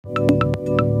Hello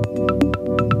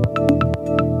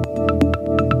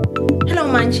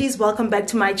Manchies, welcome back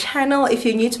to my channel. If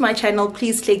you're new to my channel,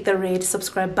 please click the red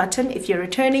subscribe button. If you're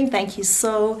returning, thank you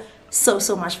so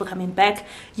much for coming back.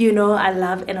 You know I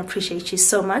love and appreciate you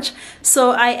so much.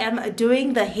 So I am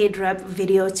doing the head wrap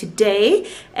video today,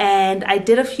 and I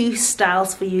did a few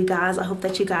styles for you guys. I hope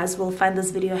that you guys will find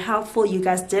this video helpful. You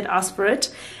guys did ask for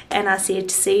it, and I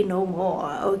said say no more,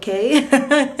 okay?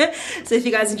 So if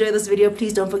you guys enjoy this video,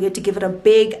 please don't forget to give it a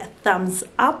big thumbs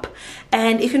up.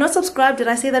 And if you're not subscribed, did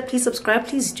I say that? Please subscribe.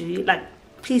 Please do.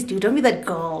 Please do. Don't be that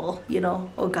girl, you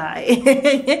know, or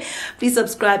guy. Please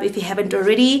subscribe if you haven't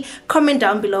already. Comment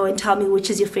down below and tell me which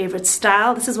is your favorite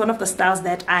style. This is one of the styles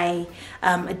that I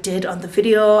did on the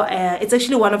video. It's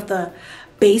actually one of the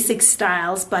basic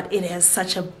styles, but it has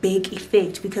such a big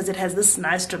effect because it has this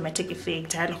nice dramatic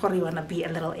effect. I want to be a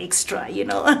little extra, you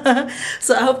know.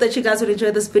 So I hope that you guys will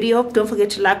enjoy this video. Don't forget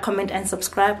to like, comment, and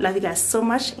subscribe. Love you guys so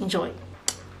much. Enjoy.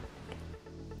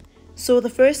 So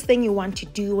the first thing you want to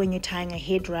do when you're tying a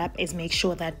head wrap is make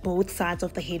sure that both sides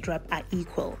of the head wrap are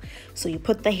equal. So you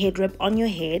put the head wrap on your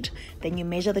head, then you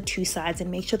measure the two sides and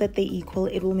make sure that they're equal.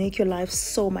 It will make your life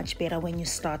so much better when you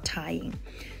start tying.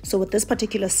 So with this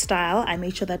particular style, I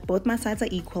made sure that both my sides are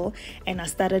equal, and I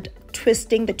started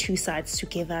twisting the two sides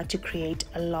together to create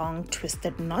a long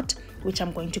twisted knot, which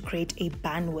I'm going to create a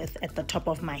band with at the top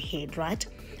of my head, right?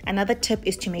 Another tip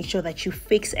is to make sure that you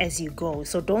fix as you go.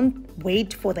 So don't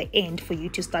wait for the end for you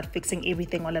to start fixing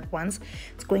everything all at once.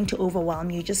 It's going to overwhelm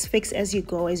you. Just fix as you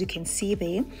go. As you can see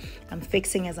there, I'm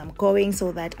fixing as I'm going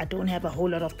so that I don't have a whole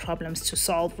lot of problems to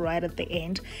solve right at the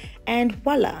end. And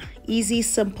voila, easy,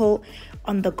 simple,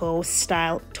 on the go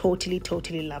style. Totally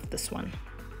love this one.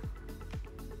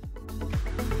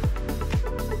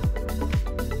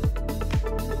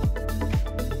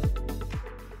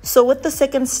 So with the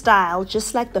second style,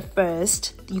 just like the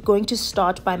first, you're going to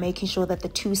start by making sure that the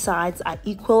two sides are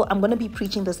equal. I'm going to be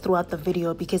preaching this throughout the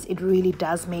video because it really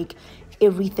does make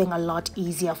everything a lot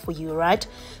easier for you, right?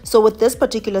 So with this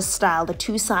particular style, the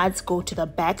two sides go to the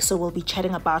back, so we'll be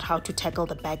chatting about how to tackle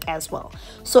the back as well.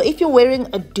 So if you're wearing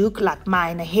a duke like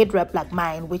mine, a head wrap like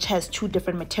mine, which has two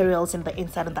different materials in the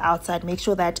inside and the outside, make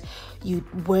sure that you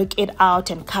work it out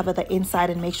and cover the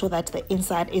inside and make sure that the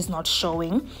inside is not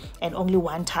showing and only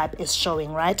one type is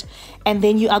showing, right? And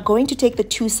then you are going to take the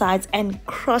two sides and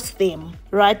cross them,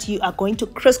 right? You are going to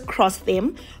crisscross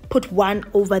them, put one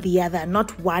over the other,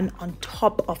 not one on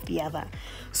top of the other.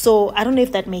 So I don't know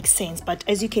if that makes sense, but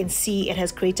as you can see, it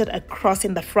has created a cross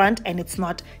in the front and it's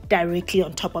not directly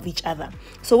on top of each other.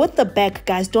 So with the back,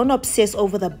 guys, don't obsess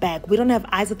over the back. We don't have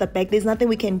eyes at the back. There's nothing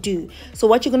we can do. So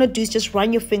what you're going to do is just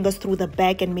run your fingers through the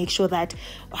back and make sure that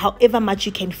however much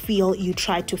you can feel, you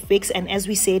try to fix. And as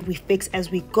we said, we fix as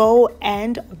we go,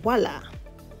 and voila.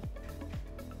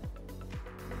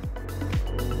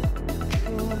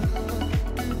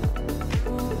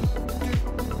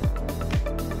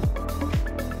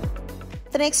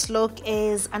 The next look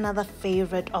is another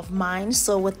favorite of mine.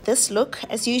 So with this look,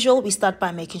 as usual, we start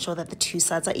by making sure that the two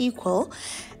sides are equal,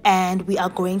 and we are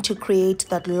going to create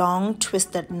that long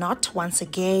twisted knot once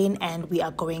again, and we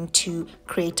are going to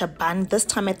create a band, this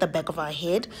time at the back of our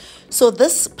head. So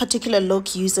this particular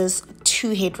look uses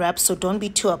two head wraps, so don't be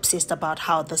too obsessed about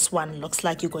how this one looks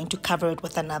like. You're going to cover it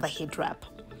with another head wrap.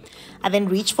 I then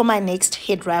reach for my next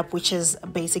head wrap, which is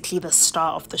basically the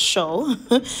star of the show.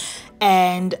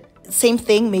 And same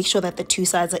thing, make sure that the two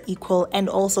sides are equal. And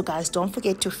also, guys, don't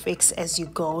forget to fix as you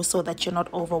go so that you're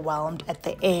not overwhelmed at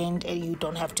the end and you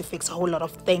don't have to fix a whole lot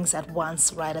of things at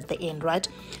once right at the end, right?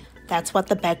 That's what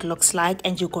the back looks like.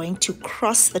 And you're going to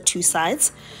cross the two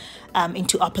sides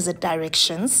into opposite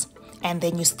directions. And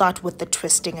then you start with the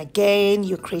twisting again.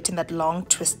 You're creating that long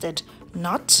twisted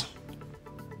knot.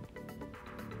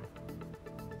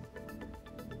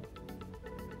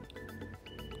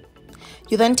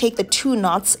 You then take the two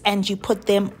knots and you put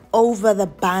them over the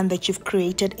band that you've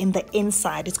created in the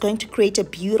inside. It's going to create a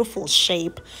beautiful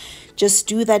shape. Just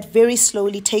do that very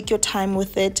slowly. Take your time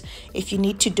with it. If you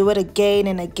need to do it again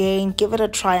and again, give it a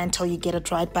try until you get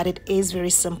it right. But it is very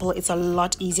simple. It's a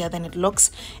lot easier than it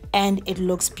looks, and it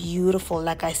looks beautiful.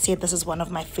 Like I said, this is one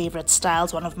of my favorite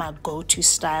styles, one of my go-to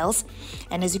styles.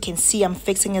 And as you can see, I'm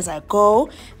fixing as I go.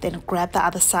 Then grab the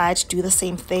other side, do the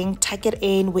same thing, tuck it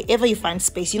in wherever you find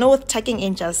space. You know, with tucking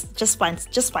in, just find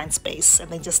space,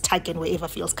 and then just tuck in wherever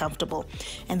feels comfortable.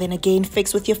 And then again,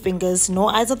 fix with your fingers. No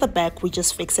eyes at the back. We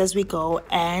just fix as we go.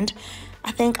 And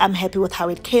I think I'm happy with how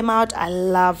it came out. I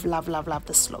love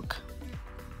this look.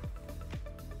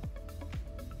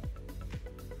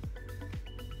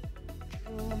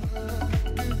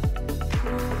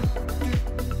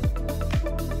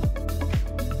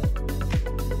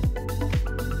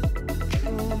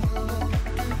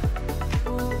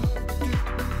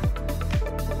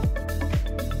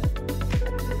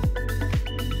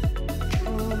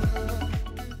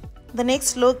 The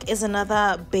next look is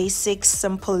another basic,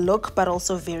 simple look, but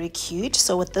also very cute.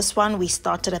 So with this one, we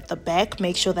started at the back.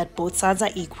 Make sure that both sides are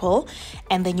equal.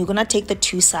 And then you're going to take the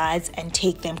two sides and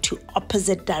take them to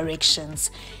opposite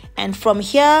directions. And from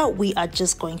here, we are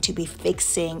just going to be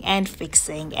fixing and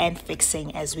fixing and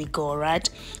fixing as we go, right?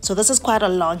 So this is quite a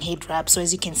long head wrap. So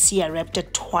as you can see, I wrapped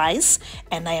it twice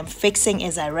and I am fixing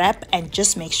as I wrap, and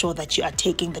just make sure that you are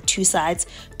taking the two sides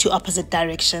to opposite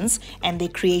directions and they're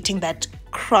creating that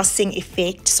crossing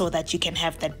effect so that you can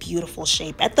have that beautiful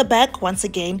shape. At the back, once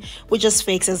again, we just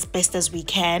fix as best as we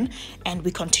can and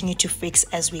we continue to fix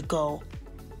as we go.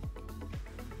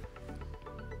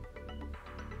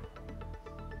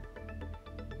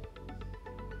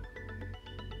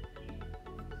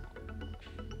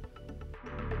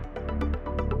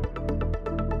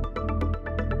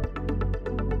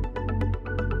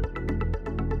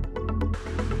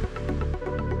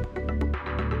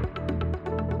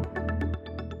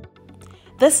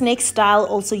 This next style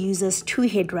also uses two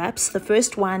head wraps. The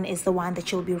first one is the one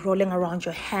that you'll be rolling around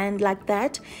your hand like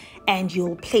that, and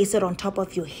you'll place it on top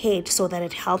of your head so that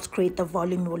it helps create the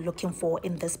volume you're looking for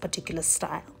in this particular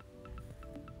style.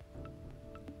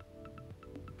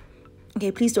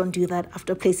 Okay, please don't do that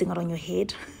after placing it on your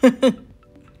head.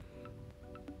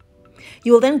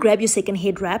 You will then grab your second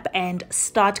head wrap and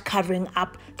start covering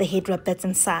up the head wrap that's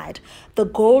inside. The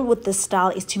goal with this style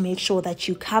is to make sure that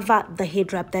you cover the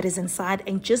head wrap that is inside,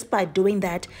 and just by doing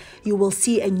that, you will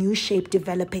see a new shape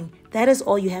developing. That is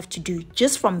all you have to do.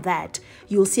 Just from that,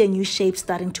 you will see a new shape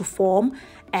starting to form,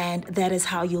 and that is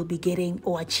how you'll be getting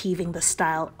or achieving the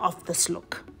style of this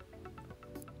look.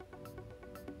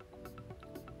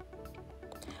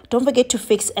 Don't forget to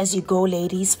fix as you go,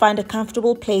 ladies. Find a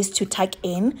comfortable place to tuck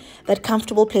in. That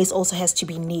comfortable place also has to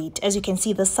be neat. As you can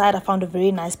see, this side I found a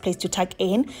very nice place to tuck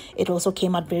in. It also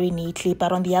came out very neatly.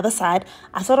 But on the other side,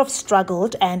 I sort of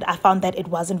struggled and I found that it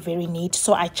wasn't very neat.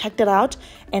 So I checked it out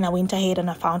and I went ahead and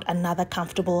I found another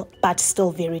comfortable but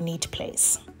still very neat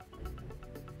place.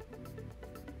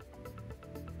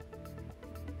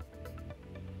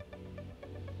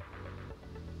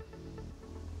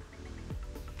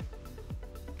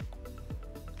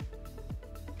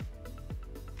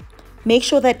 Make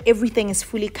sure that everything is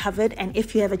fully covered, and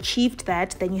if you have achieved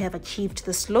that, then you have achieved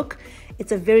this look.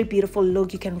 It's a very beautiful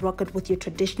look. You can rock it with your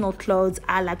traditional clothes.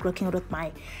 I like rocking it with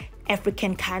my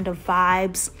African kind of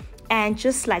vibes. And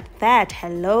just like that,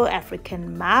 hello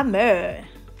African mama.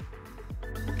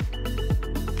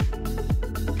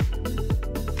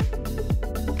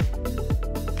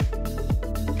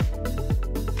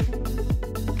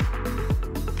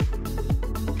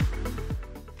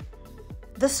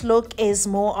 This look is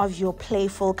more of your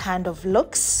playful kind of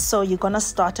looks. So you're going to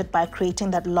start it by creating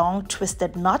that long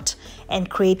twisted knot and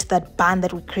create that band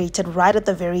that we created right at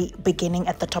the very beginning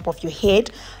at the top of your head.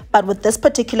 But with this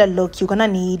particular look, you're going to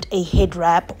need a head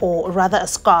wrap, or rather a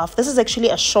scarf. This is actually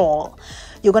a shawl.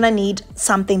 You're going to need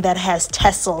something that has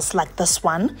tassels like this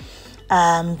one.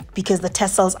 Because the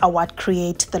tassels are what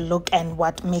create the look and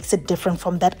what makes it different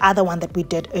from that other one that we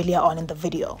did earlier on in the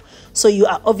video. So you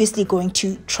are obviously going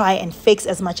to try and fix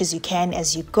as much as you can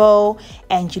as you go,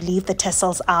 and you leave the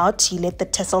tassels out. You let the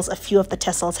tassels, a few of the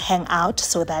tassels hang out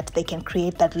so that they can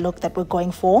create that look that we're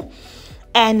going for.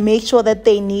 And make sure that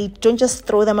they need, don't just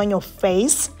throw them on your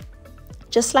face.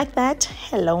 Just like that.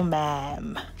 Hello,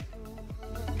 ma'am.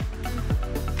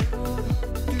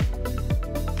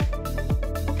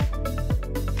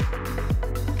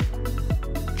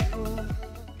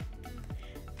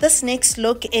 This next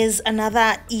look is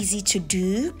another easy to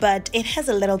do, but it has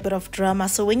a little bit of drama.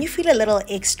 So when you feel a little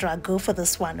extra, go for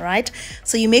this one, right?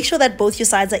 So you make sure that both your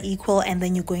sides are equal, and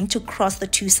then you're going to cross the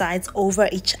two sides over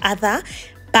each other,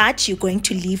 but you're going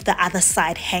to leave the other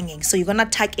side hanging. So you're going to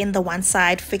tuck in the one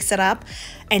side, fix it up,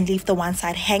 and leave the one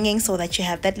side hanging so that you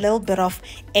have that little bit of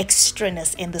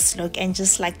extraness in this look. And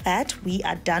just like that, we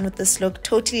are done with this look.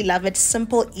 Totally love it.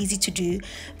 Simple, easy to do,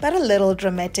 but a little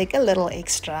dramatic, a little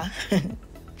extra.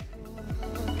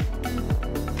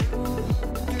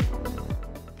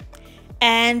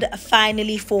 And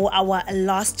finally, for our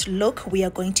last look, we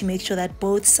are going to make sure that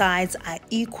both sides are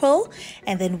equal,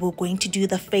 and then we're going to do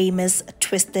the famous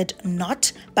twisted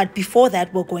knot. But before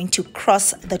that, we're going to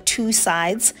cross the two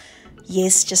sides.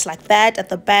 Yes, just like that. At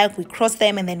the back, we cross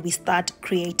them, and then we start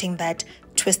creating that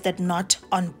twisted knot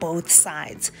on both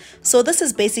sides. So this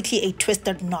is basically a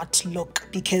twisted knot look,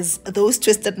 because those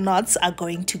twisted knots are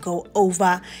going to go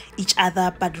over each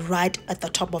other, but right at the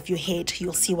top of your head.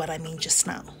 You'll see what I mean just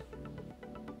now.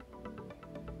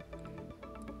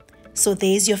 So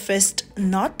there's your first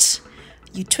knot.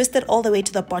 You twist it all the way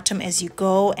to the bottom as you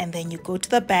go, and then you go to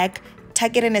the back,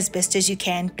 tuck it in as best as you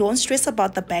can. Don't stress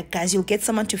about the back, guys. You'll get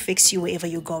someone to fix you wherever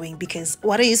you're going, because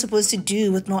what are you supposed to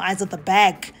do with no eyes at the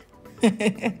back?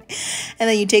 And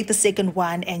then you take the second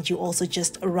one and you also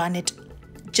just run it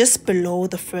just below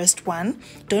the first one.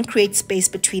 Don't create space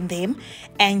between them,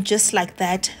 and just like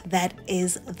that, that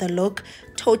is the look.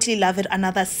 Totally love it.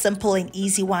 Another simple and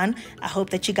easy one. I hope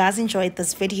that you guys enjoyed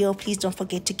this video. Please don't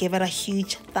forget to give it a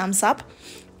huge thumbs up.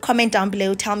 Comment down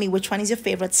below, tell me which one is your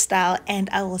favorite style, and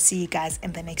I will see you guys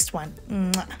in the next one.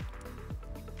 Mwah.